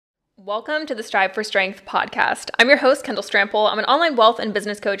Welcome to the Strive for Strength podcast. I'm your host, Kendall Strample. I'm an online wealth and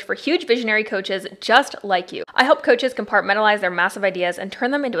business coach for huge visionary coaches just like you. I help coaches compartmentalize their massive ideas and turn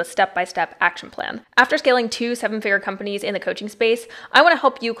them into a step-by-step action plan. After scaling 2 7-figure companies in the coaching space, I want to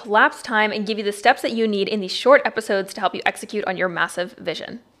help you collapse time and give you the steps that you need in these short episodes to help you execute on your massive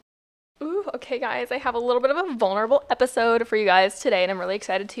vision. Ooh, okay guys, I have a little bit of a vulnerable episode for you guys today, and I'm really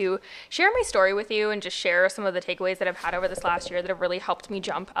excited to share my story with you and just share some of the takeaways that I've had over this last year that have really helped me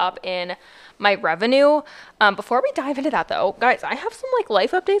jump up in my revenue. Before we dive into that though, guys, I have some life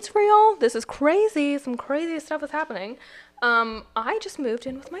updates for y'all. This is crazy. Some crazy stuff is happening. I just moved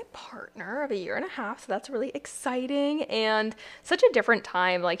in with my partner of a year and a half, so that's really exciting and such a different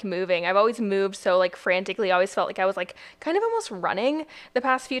time, moving. I've always moved so frantically. I always felt like I was kind of almost running the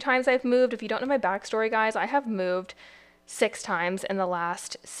past few times I've moved. If you don't know my backstory, guys, I have moved 6 times in the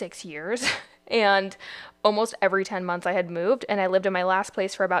last 6 years. And almost every 10 months I had moved, and I lived in my last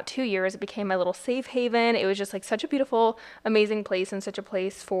place for about 2 years. It became my little safe haven. It was just such a beautiful, amazing place and such a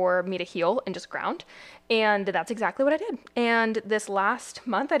place for me to heal and just ground. And that's exactly what I did. And this last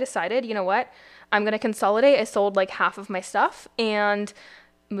month I decided, you know what? I'm going to consolidate. I sold half of my stuff and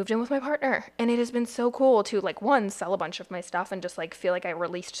moved in with my partner, and it has been so cool to one, sell a bunch of my stuff and just feel like I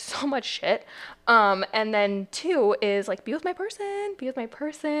released so much shit, and then 2 is be with my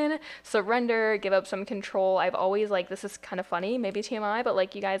person, surrender, give up some control. I've always this is kind of funny, maybe TMI,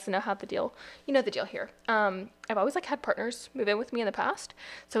 but you guys know how the deal, you know the deal here. I've always had partners move in with me in the past,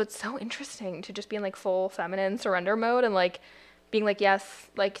 so it's so interesting to just be in full feminine surrender mode and being yes,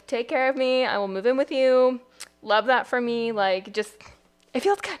 take care of me, I will move in with you, love that for me, just it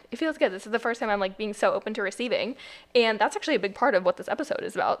feels good. It feels good. This is the first time I'm being so open to receiving. And that's actually a big part of what this episode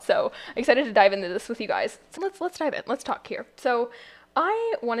is about. So excited to dive into this with you guys. So let's dive in. Let's talk here. So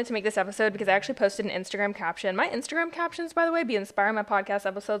I wanted to make this episode because I actually posted an Instagram caption. My Instagram captions, by the way, be inspiring my podcast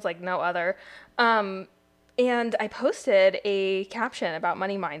episodes like no other. And I posted a caption about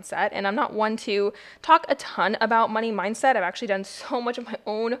money mindset, and I'm not one to talk a ton about money mindset. I've actually done so much of my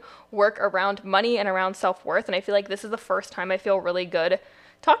own work around money and around self-worth, and I feel like this is the first time I feel really good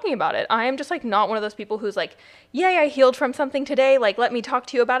talking about it. I am just not one of those people who's yay, I healed from something today, let me talk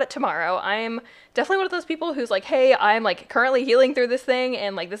to you about it tomorrow. I'm definitely one of those people who's hey, I'm currently healing through this thing,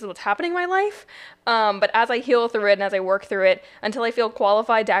 and this is what's happening in my life. But as I heal through it and as I work through it, until I feel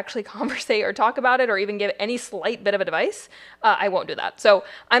qualified to actually conversate or talk about it or even give any slight bit of advice, I won't do that. So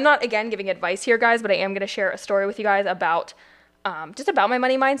I'm not, again, giving advice here, guys, but I am going to share a story with you guys about just about my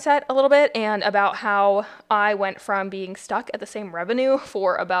money mindset a little bit, and about how I went from being stuck at the same revenue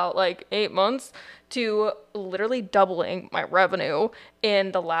for about 8 months to literally doubling my revenue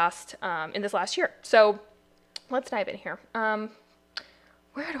in this last year. So let's dive in here.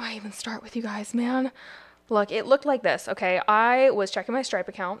 Where do I even start with you guys, man? Look, it looked like this. Okay, I was checking my Stripe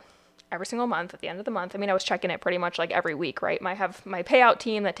account every single month at the end of the month. I mean, I was checking it pretty much every week, right? I have my payout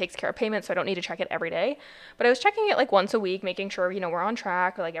team that takes care of payments, so I don't need to check it every day. But I was checking it once a week, making sure, we're on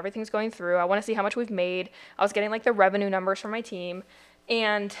track, everything's going through. I want to see how much we've made. I was getting the revenue numbers from my team.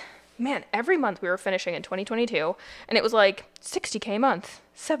 And man, every month we were finishing in 2022, and it was 60K month,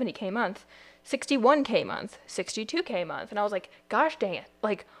 70K month, 61K month, 62K month. And I was gosh dang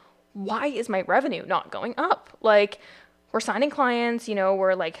it. Why is my revenue not going up? We're signing clients,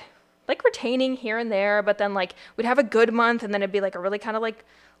 we're retaining here and there, but then we'd have a good month and then it'd be a really kind of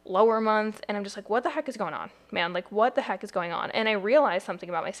lower month, and I'm just what the heck is going on, man? What the heck is going on? And I realized something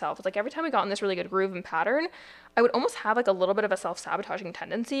about myself. It's every time I got in this really good groove and pattern, I would almost have a little bit of a self-sabotaging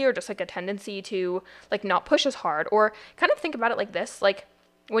tendency, or just a tendency to not push as hard, or kind of think about it like this,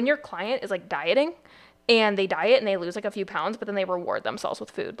 when your client is dieting and they diet and they lose a few pounds, but then they reward themselves with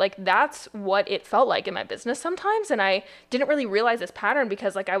food. That's what it felt like in my business sometimes. And I didn't really realize this pattern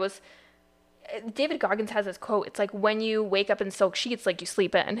because David Goggins has this quote. It's when you wake up in silk sheets, you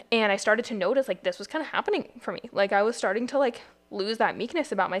sleep in. And I started to notice this was kind of happening for me. I was starting to lose that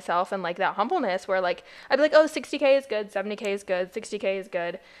meekness about myself and that humbleness where I'd be oh, 60K is good, 70K is good, 60K is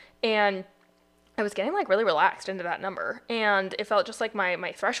good. And I was getting really relaxed into that number, and it felt just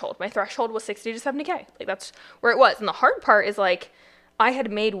my threshold. My threshold was 60 to 70K. That's where it was. And the hard part is I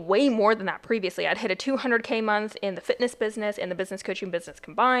had made way more than that previously. I'd hit a 200K month in the fitness business and the business coaching business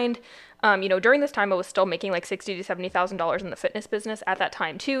combined. During this time I was still making $60,000 to $70,000 in the fitness business at that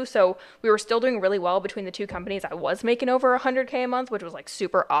time too. So we were still doing really well between the two companies. I was making over 100K a month, which was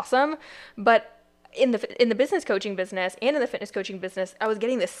super awesome. But in the business coaching business and in the fitness coaching business, I was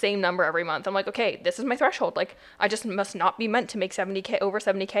getting the same number every month. I'm okay, this is my threshold. I just must not be meant to make 70K, over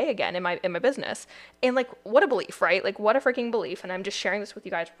 70K again in my business. And what a belief, right? What a freaking belief. And I'm just sharing this with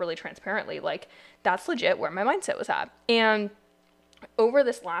you guys really transparently. That's legit where my mindset was at. And over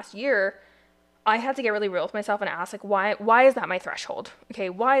this last year, I had to get really real with myself and ask, like, why is that my threshold? Okay,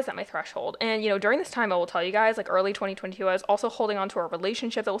 why is that my threshold? And, during this time, I will tell you guys, like, early 2022, I was also holding on to a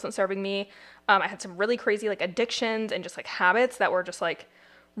relationship that wasn't serving me. I had some really crazy, like, addictions and just, like, habits that were just, like,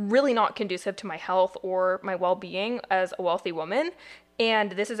 really not conducive to my health or my well-being as a wealthy woman.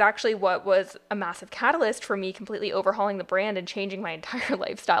 And this is actually what was a massive catalyst for me completely overhauling the brand and changing my entire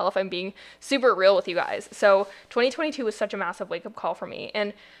lifestyle, if I'm being super real with you guys. So 2022 was such a massive wake-up call for me.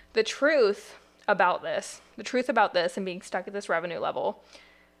 And the truth about this and being stuck at this revenue level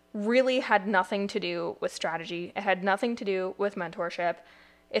really had nothing to do with strategy. It had nothing to do with mentorship.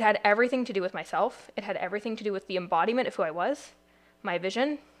 It had everything to do with myself. It had everything to do with the embodiment of who I was, my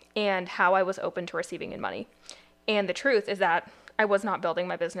vision, and how I was open to receiving in money. And the truth is that I was not building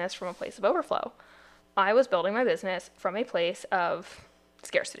my business from a place of overflow. I was building my business from a place of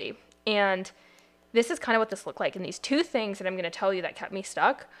scarcity. And this is kind of what this looked like. And these two things that I'm going to tell you that kept me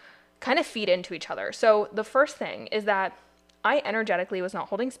stuck kind of feed into each other. So the first thing is that I energetically was not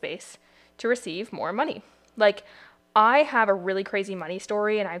holding space to receive more money. Like, I have a really crazy money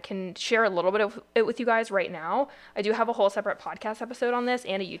story, and I can share a little bit of it with you guys right now. I do have a whole separate podcast episode on this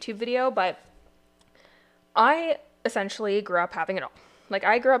and a YouTube video, but I essentially grew up having it all. Like,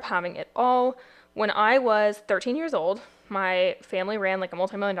 I grew up having it all. When I was 13 years old, my family ran like a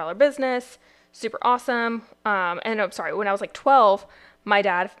multi-million-dollar business, super awesome. When I was like 12, my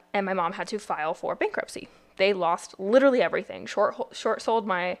dad and my mom had to file for bankruptcy. They lost literally everything. Short sold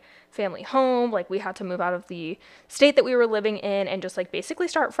my family home. Like, we had to move out of the state that we were living in and just like basically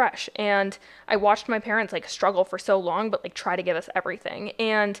start fresh. And I watched my parents like struggle for so long, but like try to give us everything.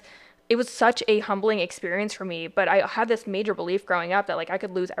 And it was such a humbling experience for me. But I had this major belief growing up that like I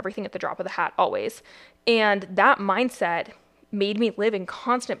could lose everything at the drop of the hat always. And that mindset made me live in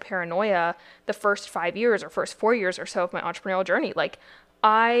constant paranoia the first 5 years or first 4 years or so of my entrepreneurial journey. Like,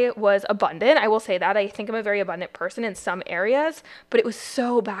 I was abundant. I will say that. I think I'm a very abundant person in some areas, but it was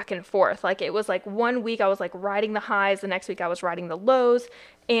so back and forth. Like, it was like 1 week I was like riding the highs, the next week I was riding the lows,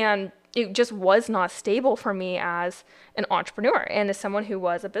 and it just was not stable for me as an entrepreneur and as someone who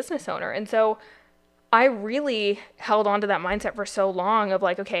was a business owner. And so I really held on to that mindset for so long of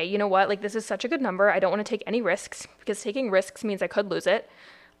like, okay, you know what? Like, this is such a good number. I don't want to take any risks because taking risks means I could lose it.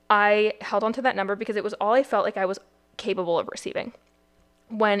 I held on to that number because it was all I felt like I was capable of receiving.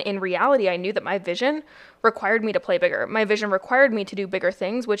 When in reality, I knew that my vision required me to play bigger. My vision required me to do bigger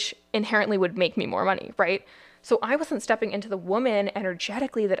things, which inherently would make me more money, right? So I wasn't stepping into the woman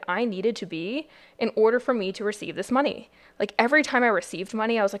energetically that I needed to be in order for me to receive this money. Like, every time I received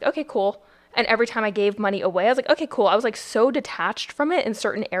money, I was like, okay, cool. And every time I gave money away, I was like, okay, cool. I was like so detached from it in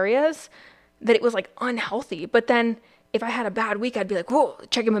certain areas that it was like unhealthy. But then if I had a bad week, I'd be like, whoa,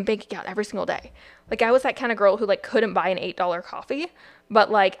 checking my bank account every single day. Like, I was that kind of girl who like couldn't buy an $8 coffee, but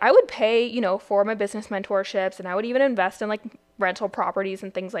like I would pay, for my business mentorships, and I would even invest in like rental properties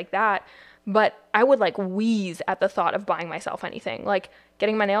and things like that. But I would like wheeze at the thought of buying myself anything. Like,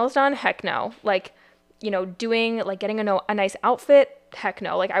 getting my nails done, heck no. Like, getting a nice outfit, heck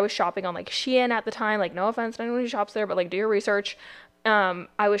no. Like, I was shopping on like Shein at the time. Like, no offense to anyone who shops there, but like, do your research.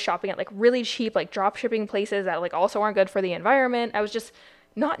 I was shopping at like really cheap, like drop shipping places that like also aren't good for the environment. I was just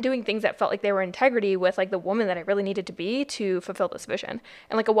not doing things that felt like they were in integrity with like the woman that I really needed to be to fulfill this vision.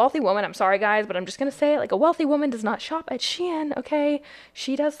 And like a wealthy woman, I'm sorry guys, but I'm just going to say it, like a wealthy woman does not shop at Shein, okay?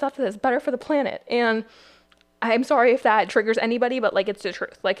 She does stuff that is better for the planet. And I'm sorry if that triggers anybody, but like, it's the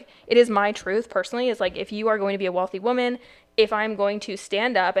truth. Like, it is my truth personally, is like, if you are going to be a wealthy woman, if I'm going to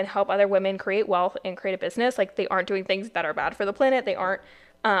stand up and help other women create wealth and create a business, like, they aren't doing things that are bad for the planet. They aren't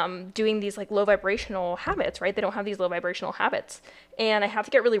doing these like low vibrational habits, right? They don't have these low vibrational habits. And I have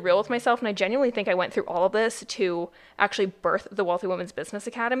to get really real with myself. And I genuinely think I went through all of this to actually birth the Wealthy Women's Business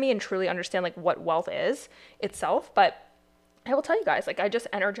Academy and truly understand like what wealth is itself. But I will tell you guys, like, I just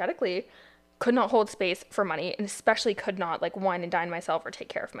energetically could not hold space for money, and especially could not like wine and dine myself or take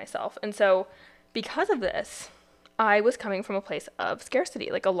care of myself. And so because of this, I was coming from a place of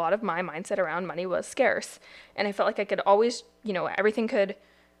scarcity. Like, a lot of my mindset around money was scarce. And I felt like I could always,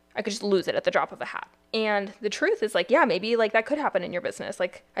 I could just lose it at the drop of a hat. And the truth is like, yeah, maybe like that could happen in your business.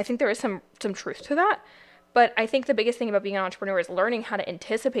 Like, I think there is some truth to that. But I think the biggest thing about being an entrepreneur is learning how to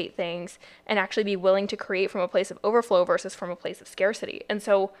anticipate things and actually be willing to create from a place of overflow versus from a place of scarcity. And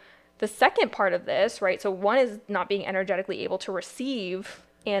so the second part of this, right? So one is not being energetically able to receive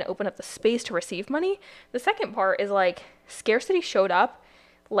and open up the space to receive money. The second part is like, scarcity showed up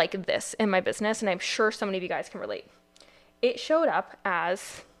like this in my business, and I'm sure so many of you guys can relate. It showed up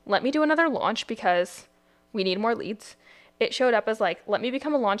as, let me do another launch because we need more leads. It showed up as like, let me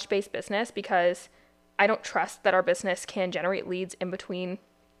become a launch-based business because I don't trust that our business can generate leads in between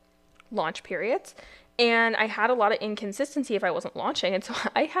launch periods. And I had a lot of inconsistency if I wasn't launching. And so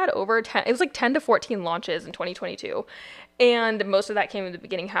I had over 10, it was like 10 to 14 launches in 2022. And most of that came in the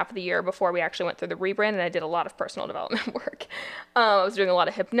beginning half of the year before we actually went through the rebrand. And I did a lot of personal development work. I was doing a lot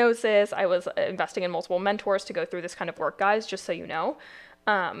of hypnosis. I was investing in multiple mentors to go through this kind of work, guys, just so you know.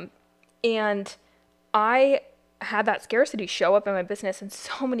 And I had that scarcity show up in my business in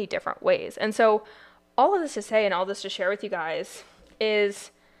so many different ways. And so all of this to say and all this to share with you guys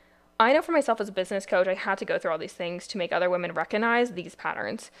is I know for myself as a business coach, I had to go through all these things to make other women recognize these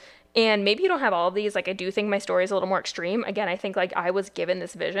patterns. And maybe you don't have all of these. Like, I do think my story is a little more extreme. Again, I think like I was given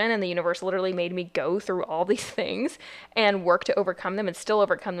this vision and the universe literally made me go through all these things and work to overcome them and still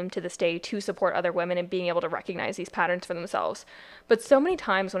overcome them to this day to support other women and being able to recognize these patterns for themselves. But so many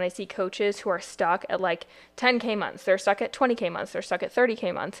times when I see coaches who are stuck at like 10K months, they're stuck at 20K months, they're stuck at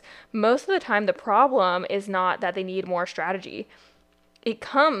 30K months, most of the time the problem is not that they need more strategy. It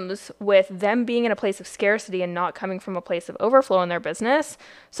comes with them being in a place of scarcity and not coming from a place of overflow in their business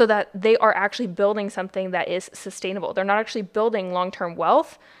so that they are actually building something that is sustainable. They're not actually building long-term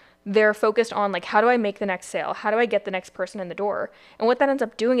wealth. They're focused on like, how do I make the next sale? How do I get the next person in the door? And what that ends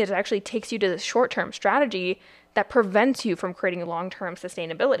up doing is it actually takes you to this short-term strategy that prevents you from creating long-term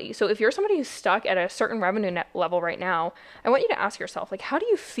sustainability. So if you're somebody who's stuck at a certain revenue net level right now, I want you to ask yourself, like, how do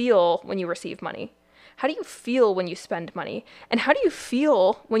you feel when you receive money? How do you feel when you spend money? And how do you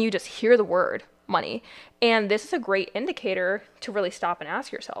feel when you just hear the word money? And this is a great indicator to really stop and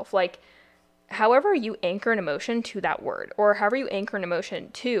ask yourself, like, however you anchor an emotion to that word, or however you anchor an emotion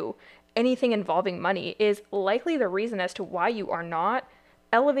to anything involving money is likely the reason as to why you are not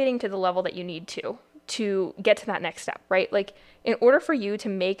elevating to the level that you need to get to that next step, right? Like, in order for you to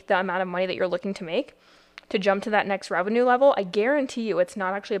make the amount of money that you're looking to make, to jump to that next revenue level, I guarantee you it's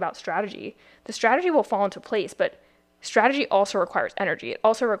not actually about strategy. The strategy will fall into place, but strategy also requires energy. It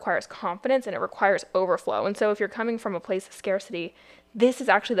also requires confidence and it requires overflow. And so if you're coming from a place of scarcity, this is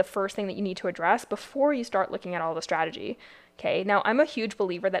actually the first thing that you need to address before you start looking at all the strategy. Okay, now I'm a huge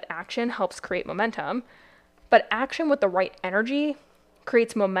believer that action helps create momentum, but action with the right energy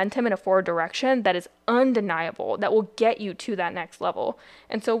creates momentum in a forward direction that is undeniable, that will get you to that next level.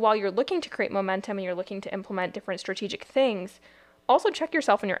 And so while you're looking to create momentum and you're looking to implement different strategic things, also check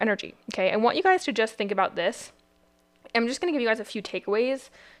yourself and your energy, okay? I want you guys to just think about this. I'm just going to give you guys a few takeaways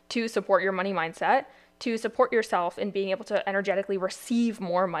to support your money mindset, to support yourself in being able to energetically receive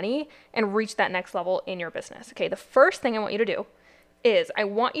more money and reach that next level in your business, okay? The first thing I want you to do is I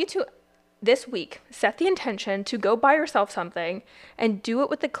want you to this week, set the intention to go buy yourself something and do it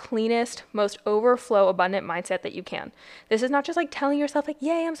with the cleanest, most overflow, abundant mindset that you can. This is not just like telling yourself like,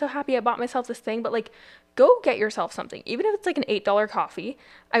 yay, I'm so happy I bought myself this thing, but like, go get yourself something. Even if it's like an $8 coffee,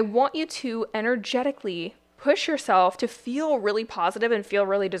 I want you to energetically push yourself to feel really positive and feel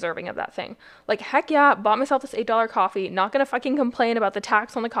really deserving of that thing. Like, heck yeah, bought myself this $8 coffee, not gonna fucking complain about the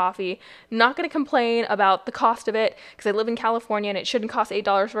tax on the coffee, not gonna complain about the cost of it because I live in California and it shouldn't cost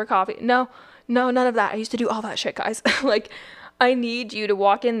 $8 for a coffee. No, none of that. I used to do all that shit, guys. Like, I need you to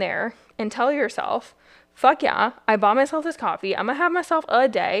walk in there and tell yourself, fuck yeah, I bought myself this coffee. I'm gonna have myself a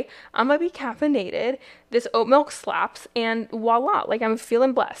day. I'm gonna be caffeinated. This oat milk slaps, and voila, like, I'm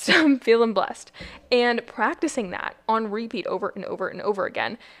feeling blessed. I'm feeling blessed. And practicing that on repeat over and over and over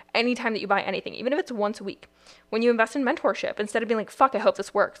again, anytime that you buy anything, even if it's once a week. When you invest in mentorship, instead of being like, fuck, I hope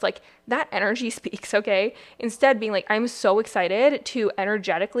this works, like, that energy speaks, okay? Instead being like, I'm so excited to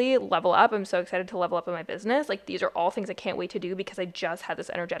energetically level up. I'm so excited to level up in my business. Like, these are all things I can't wait to do because I just had this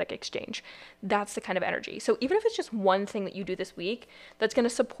energetic exchange. That's the kind of energy. So even if it's just one thing that you do this week that's going to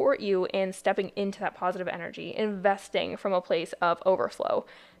support you in stepping into that positive energy, investing from a place of overflow,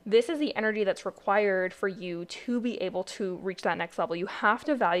 this is the energy that's required for you to be able to reach that next level. You have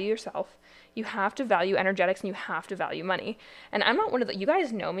to value yourself. You have to value energetics and you have to value money. And I'm not one of the, you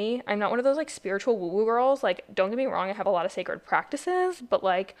guys know me, I'm not one of those like spiritual woo-woo girls. Like, don't get me wrong, I have a lot of sacred practices, but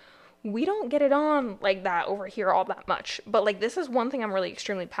like, we don't get it on like that over here all that much. But like, this is one thing I'm really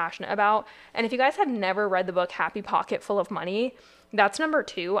extremely passionate about. And if you guys have never read the book Happy Pocket Full of Money, that's number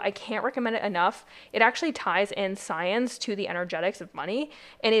 2. I can't recommend it enough. It actually ties in science to the energetics of money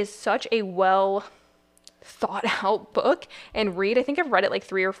and is such a well thought out book and read. I think I've read it like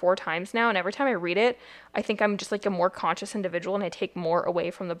 3 or 4 times now. And every time I read it, I think I'm just like a more conscious individual and I take more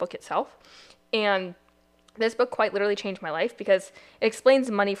away from the book itself. And this book quite literally changed my life because it explains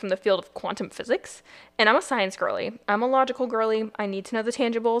money from the field of quantum physics. And I'm a science girly. I'm a logical girly. I need to know the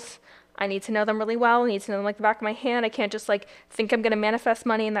tangibles. I need to know them really well. I need to know them like the back of my hand. I can't just like think I'm going to manifest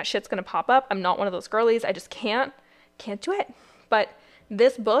money and that shit's going to pop up. I'm not one of those girlies. I just can't do it. But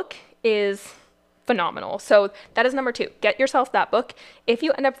this book is phenomenal. So that is number 2. Get yourself that book. If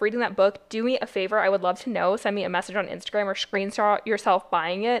you end up reading that book, do me a favor. I would love to know. Send me a message on Instagram or screenshot yourself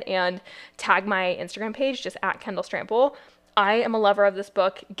buying it and tag my Instagram page, just at Kendall Strample. I am a lover of this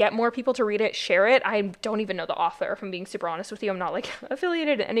book. Get more people to read it, share it. I don't even know the author, if I'm being super honest with you. I'm not like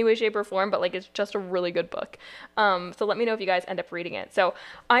affiliated in any way, shape, or form, but like it's just a really good book. So let me know if you guys end up reading it. So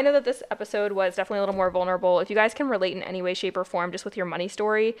I know that this episode was definitely a little more vulnerable. If you guys can relate in any way, shape, or form just with your money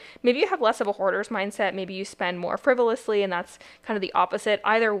story, maybe you have less of a hoarder's mindset. Maybe you spend more frivolously and that's kind of the opposite.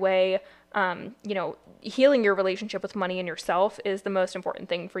 Either way, healing your relationship with money and yourself is the most important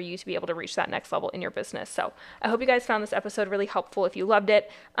thing for you to be able to reach that next level in your business. So I hope you guys found this episode really helpful. If you loved it,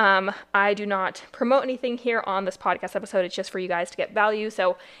 I do not promote anything here on this podcast episode. It's just for you guys to get value.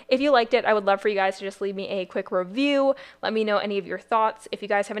 So if you liked it, I would love for you guys to just leave me a quick review. Let me know any of your thoughts. If you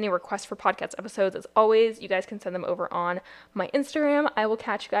guys have any requests for podcast episodes, as always, you guys can send them over on my Instagram. I will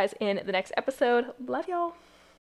catch you guys in the next episode. Love y'all.